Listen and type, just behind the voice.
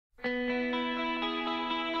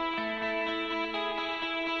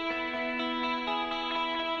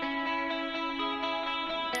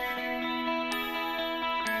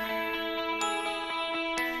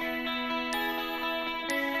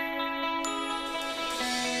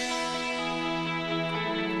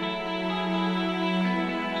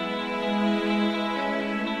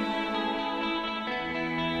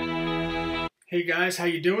Hey guys, how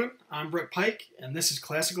you doing? I'm Brett Pike, and this is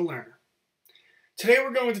Classical Learner. Today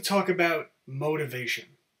we're going to talk about motivation.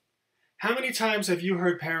 How many times have you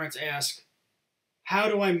heard parents ask, how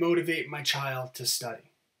do I motivate my child to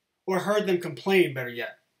study? Or heard them complain, better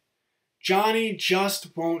yet, Johnny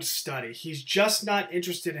just won't study. He's just not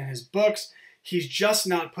interested in his books. He's just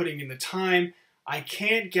not putting in the time. I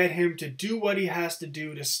can't get him to do what he has to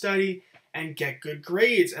do to study and get good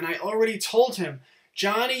grades. And I already told him,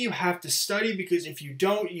 Johnny, you have to study because if you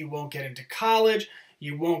don't, you won't get into college,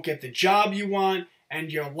 you won't get the job you want,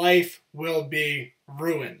 and your life will be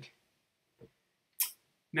ruined.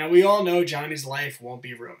 Now, we all know Johnny's life won't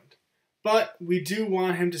be ruined, but we do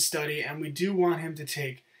want him to study and we do want him to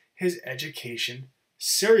take his education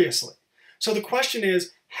seriously. So the question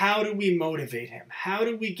is, how do we motivate him? How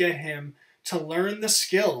do we get him to learn the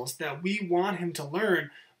skills that we want him to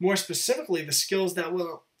learn, more specifically the skills that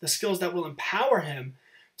will empower him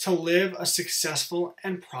to live a successful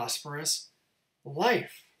and prosperous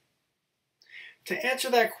life? To answer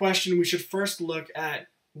that question, we should first look at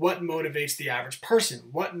what motivates the average person.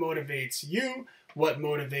 What motivates you? What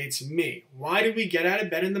motivates me? Why do we get out of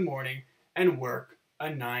bed in the morning and work a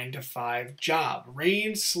 9-to-5 job?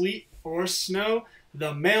 Rain, sleet, or snow,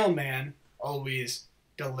 the mailman always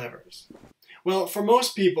delivers. Well, for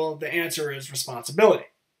most people, the answer is responsibility.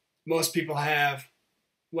 Most people have,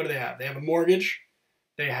 what do they have? They have a mortgage,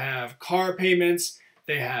 they have car payments,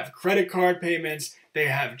 they have credit card payments, they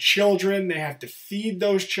have children, they have to feed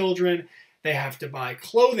those children, they have to buy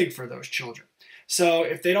clothing for those children. So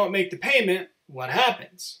if they don't make the payment, what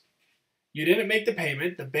happens? You didn't make the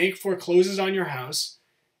payment, the bank forecloses on your house,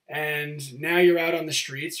 and now you're out on the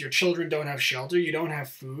streets, your children don't have shelter, you don't have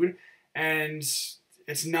food, and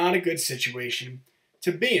it's not a good situation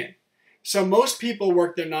to be in. So most people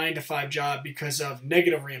work their 9-to-5 job because of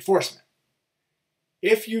negative reinforcement.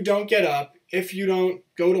 If you don't get up, if you don't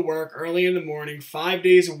go to work early in the morning, 5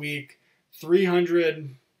 days a week,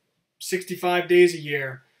 365 days a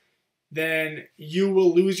year, then you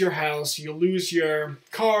will lose your house, you'll lose your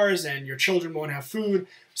cars, and your children won't have food.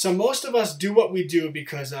 So most of us do what we do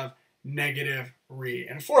because of negative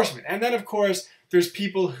reinforcement. And then, of course, there's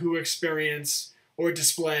people who experience or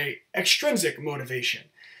display extrinsic motivation.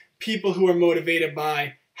 People who are motivated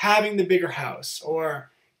by having the bigger house,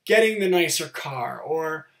 or getting the nicer car,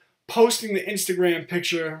 or posting the Instagram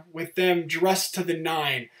picture with them dressed to the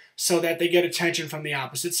nine so that they get attention from the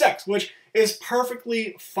opposite sex, which is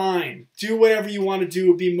perfectly fine. Do whatever you want to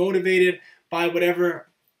do. Be motivated by whatever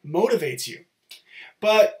motivates you.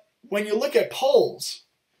 But when you look at polls,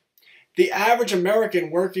 the average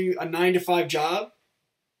American working a 9-to-5 job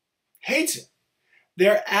hates it.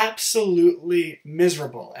 They're absolutely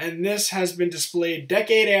miserable. And this has been displayed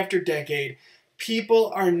decade after decade.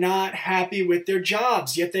 People are not happy with their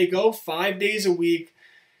jobs, yet they go 5 days a week,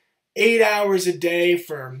 8 hours a day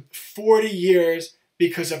for 40 years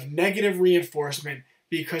because of negative reinforcement,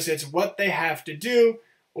 because it's what they have to do,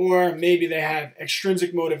 or maybe they have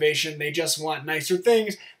extrinsic motivation. They just want nicer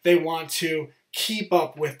things. They want to keep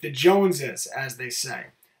up with the Joneses, as they say.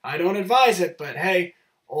 I don't advise it, but hey,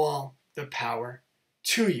 all the power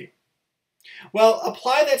to you. Well,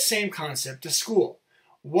 apply that same concept to school.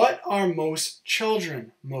 What are most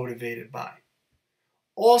children motivated by?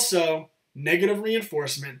 Also, negative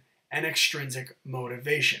reinforcement and extrinsic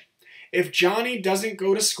motivation. If Johnny doesn't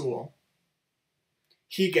go to school,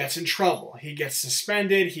 he gets in trouble. He gets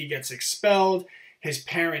suspended, he gets expelled, his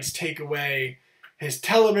parents take away his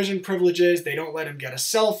television privileges, they don't let him get a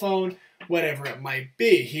cell phone, whatever it might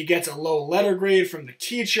be. He gets a low letter grade from the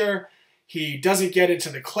teacher. He doesn't get into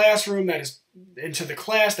the class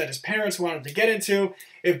that his parents wanted to get into.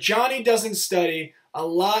 If Johnny doesn't study, a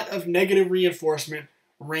lot of negative reinforcement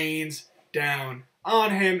rains down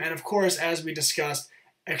on him. And of course, as we discussed,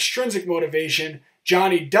 extrinsic motivation.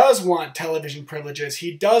 Johnny does want television privileges.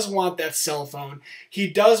 He does want that cell phone. He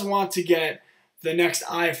does want to get the next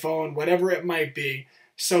iPhone, whatever it might be.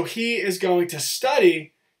 So he is going to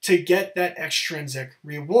study to get that extrinsic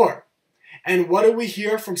reward. And what do we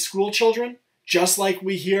hear from school children? Just like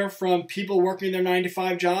we hear from people working their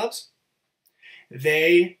 9-to-5 jobs?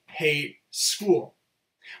 They hate school.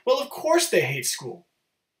 Well, of course they hate school.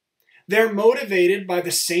 They're motivated by the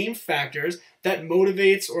same factors that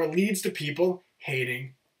motivates or leads to people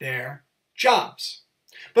hating their jobs.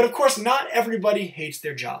 But of course, not everybody hates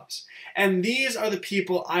their jobs. And these are the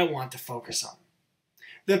people I want to focus on.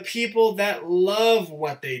 The people that love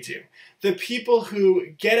what they do. The people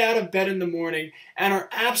who get out of bed in the morning and are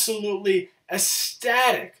absolutely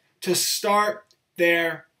ecstatic to start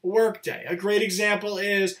their workday. A great example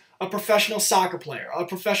is a professional soccer player, a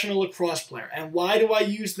professional lacrosse player. And why do I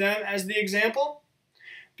use them as the example?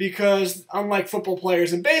 Because unlike football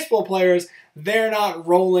players and baseball players, they're not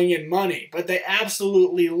rolling in money, but they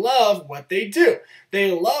absolutely love what they do.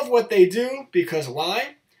 They love what they do because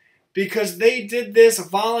why? Because they did this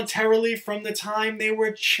voluntarily from the time they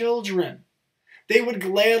were children. They would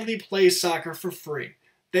gladly play soccer for free.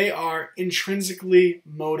 They are intrinsically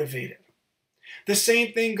motivated. The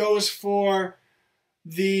same thing goes for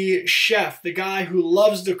the chef, the guy who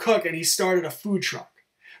loves to cook and he started a food truck.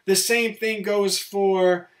 The same thing goes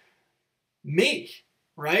for me,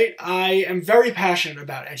 right? I am very passionate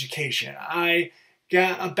about education. I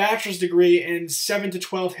got a bachelor's degree in 7 to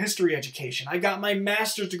 12 history education. I got my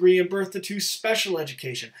master's degree in birth to 2 special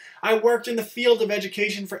education. I worked in the field of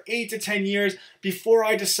education for 8 to 10 years before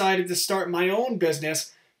I decided to start my own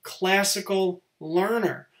business, Classical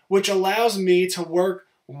Learner, which allows me to work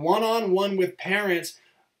one-on-one with parents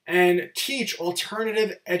and teach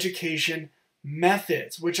alternative education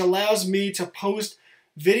methods, which allows me to post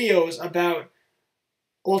videos about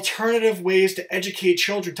alternative ways to educate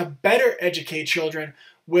children, to better educate children,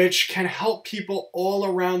 which can help people all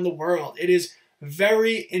around the world. It is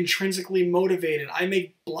very intrinsically motivated. I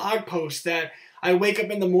make blog posts that I wake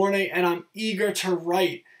up in the morning and I'm eager to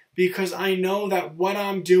write because I know that what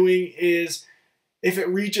I'm doing is, if it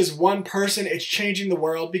reaches one person, it's changing the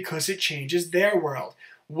world because it changes their world.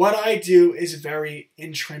 What I do is very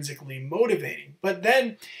intrinsically motivating. But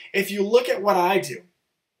then, if you look at what I do,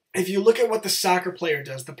 if you look at what the soccer player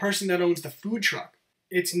does, the person that owns the food truck,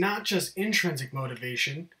 it's not just intrinsic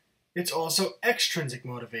motivation, it's also extrinsic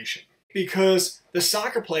motivation. Because the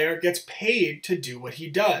soccer player gets paid to do what he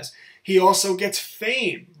does. He also gets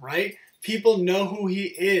fame, right? People know who he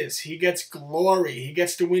is. He gets glory. He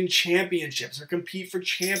gets to win championships or compete for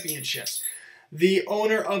championships. The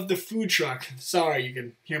owner of the food truck, sorry, you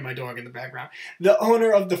can hear my dog in the background. The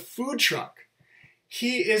owner of the food truck,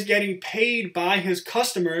 he is getting paid by his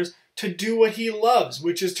customers to do what he loves,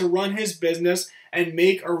 which is to run his business and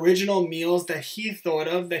make original meals that he thought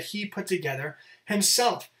of, that he put together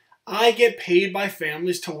himself. I get paid by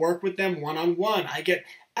families to work with them one-on-one. I get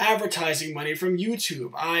advertising money from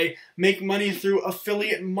YouTube. I make money through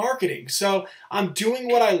affiliate marketing. So I'm doing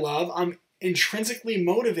what I love. I'm intrinsically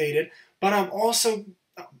motivated, but I'm also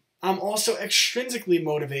extrinsically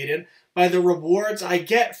motivated by the rewards I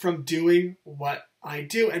get from doing what I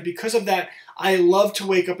do. And because of that, I love to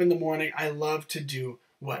wake up in the morning. I love to do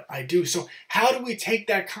what I do. So how do we take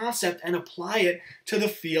that concept and apply it to the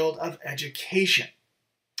field of education?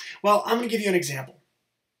 Well, I'm going to give you an example.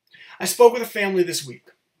 I spoke with a family this week.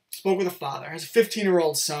 Spoke with a father. Has a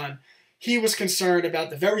 15-year-old son. He was concerned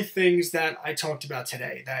about the very things that I talked about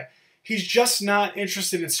today, that he's just not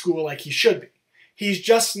interested in school like he should be. He's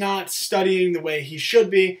just not studying the way he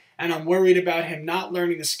should be, and I'm worried about him not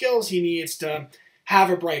learning the skills he needs to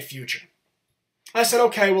have a bright future. I said,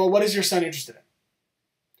 okay, well, what is your son interested in?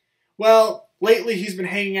 Well, lately he's been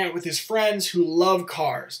hanging out with his friends who love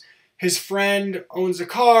cars. His friend owns a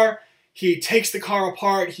car. He takes the car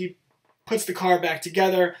apart. He puts the car back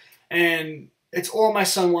together, and it's all my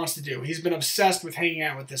son wants to do. He's been obsessed with hanging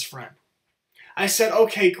out with this friend. I said,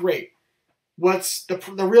 okay, great. What's the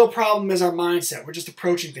real problem is our mindset. We're just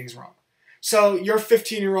approaching things wrong. So your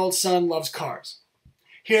 15-year-old son loves cars.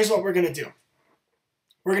 Here's what we're going to do.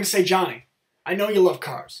 We're going to say, Johnny, I know you love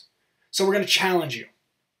cars, so we're going to challenge you.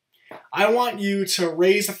 I want you to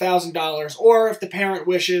raise $1,000, or if the parent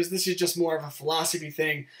wishes, this is just more of a philosophy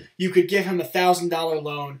thing, you could give him a $1,000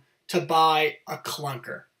 loan to buy a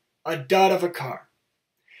clunker, a dud of a car.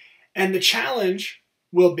 And the challenge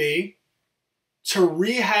will be to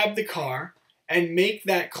rehab the car and make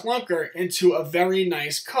that clunker into a very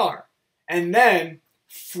nice car, and then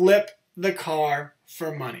flip the car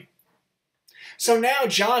for money. So now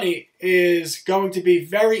Johnny is going to be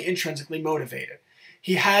very intrinsically motivated.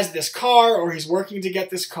 He has this car, or he's working to get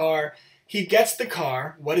this car. He gets the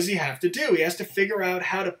car. What does he have to do? He has to figure out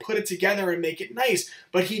how to put it together and make it nice,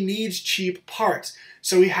 but he needs cheap parts.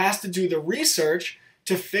 So he has to do the research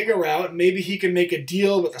to figure out, maybe he can make a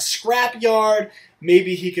deal with a scrap yard,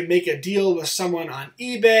 maybe he can make a deal with someone on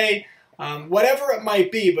eBay, whatever it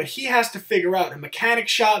might be, but he has to figure out, a mechanic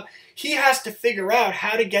shop, he has to figure out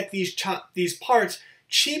how to get these parts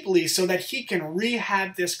cheaply so that he can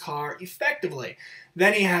rehab this car effectively.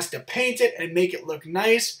 Then he has to paint it and make it look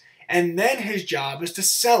nice, and then his job is to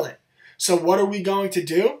sell it. So what are we going to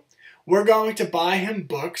do? We're going to buy him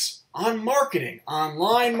books on marketing,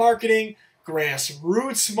 online marketing,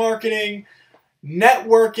 grassroots marketing,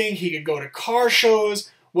 networking. He could go to car shows,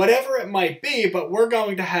 whatever it might be, but we're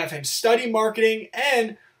going to have him study marketing,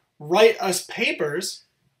 and write us papers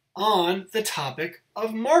on the topic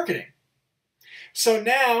of marketing. So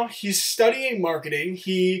now he's studying marketing,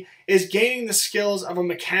 he is gaining the skills of a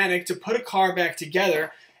mechanic to put a car back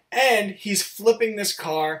together, and he's flipping this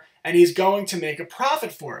car and he's going to make a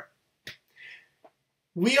profit for it.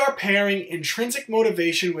 We are pairing intrinsic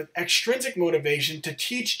motivation with extrinsic motivation to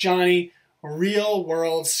teach Johnny real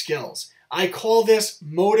world skills. I call this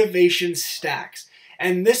motivation stacks.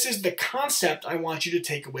 And this is the concept I want you to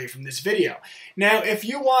take away from this video. Now, if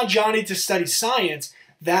you want Johnny to study science,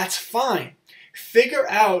 that's fine. Figure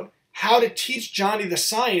out how to teach Johnny the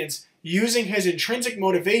science using his intrinsic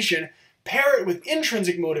motivation, pair it with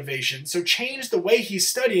intrinsic motivation, so change the way he's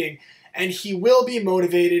studying, and he will be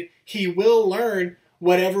motivated, he will learn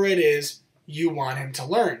whatever it is you want him to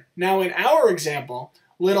learn. Now, in our example,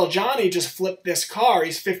 little Johnny just flipped this car,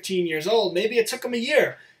 he's 15 years old, maybe it took him a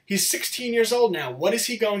year. He's 16 years old now. What is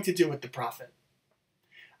he going to do with the profit?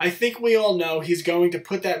 I think we all know he's going to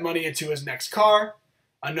put that money into his next car,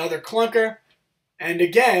 another clunker, and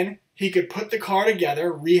again, he could put the car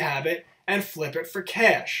together, rehab it, and flip it for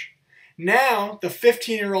cash. Now, the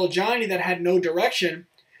 15-year-old Johnny that had no direction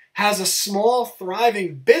has a small,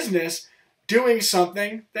 thriving business doing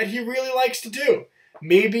something that he really likes to do.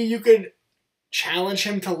 Maybe you could challenge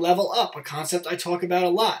him to level up, a concept I talk about a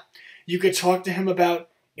lot. You could talk to him about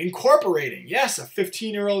incorporating. Yes, a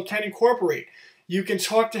 15-year-old can incorporate. You can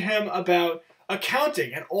talk to him about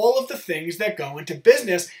accounting and all of the things that go into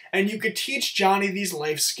business, and you could teach Johnny these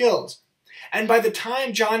life skills. And by the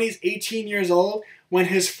time Johnny's 18 years old, when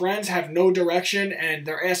his friends have no direction and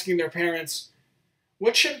they're asking their parents,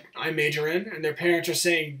 what should I major in? And their parents are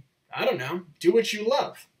saying, I don't know, do what you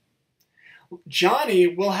love. Johnny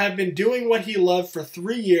will have been doing what he loved for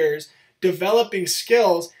 3 years, developing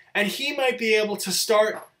skills, and he might be able to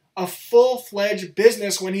start a full-fledged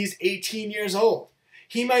business when he's 18 years old.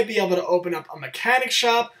 He might be able to open up a mechanic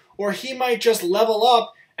shop, or he might just level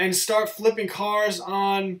up and start flipping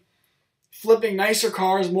nicer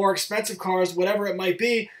cars, more expensive cars, whatever it might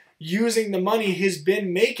be, using the money he's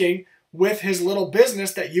been making with his little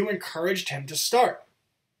business that you encouraged him to start.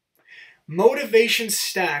 Motivation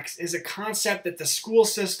stacks is a concept that the school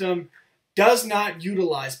system does not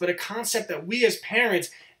utilize, but a concept that we as parents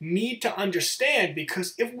need to understand,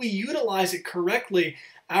 because if we utilize it correctly,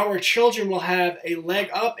 our children will have a leg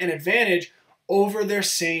up, an advantage over their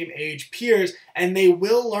same age peers, and they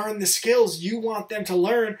will learn the skills you want them to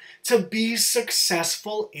learn to be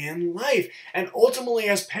successful in life. And ultimately,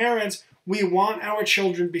 as parents, we want our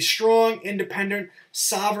children to be strong, independent,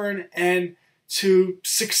 sovereign, and to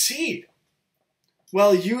succeed.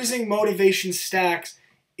 Well, using motivation stacks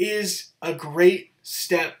is a great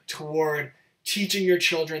step toward teaching your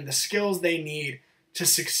children the skills they need to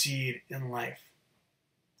succeed in life.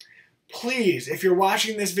 Please, if you're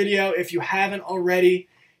watching this video, if you haven't already,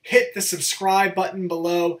 hit the subscribe button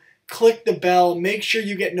below, click the bell, make sure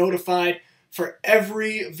you get notified for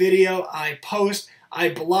every video I post. I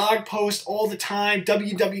blog post all the time,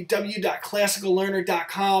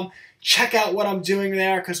 www.classicallearner.com. Check out what I'm doing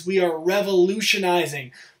there, because we are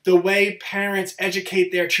revolutionizing the way parents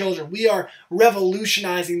educate their children. We are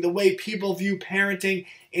revolutionizing the way people view parenting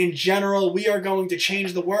in general. We are going to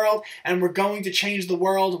change the world, and we're going to change the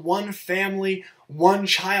world one family, one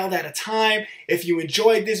child at a time. If you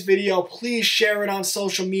enjoyed this video, please share it on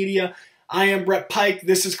social media. I am Brett Pike.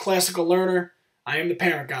 This is Classical Learner. I am the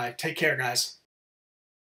parent guy. Take care, guys.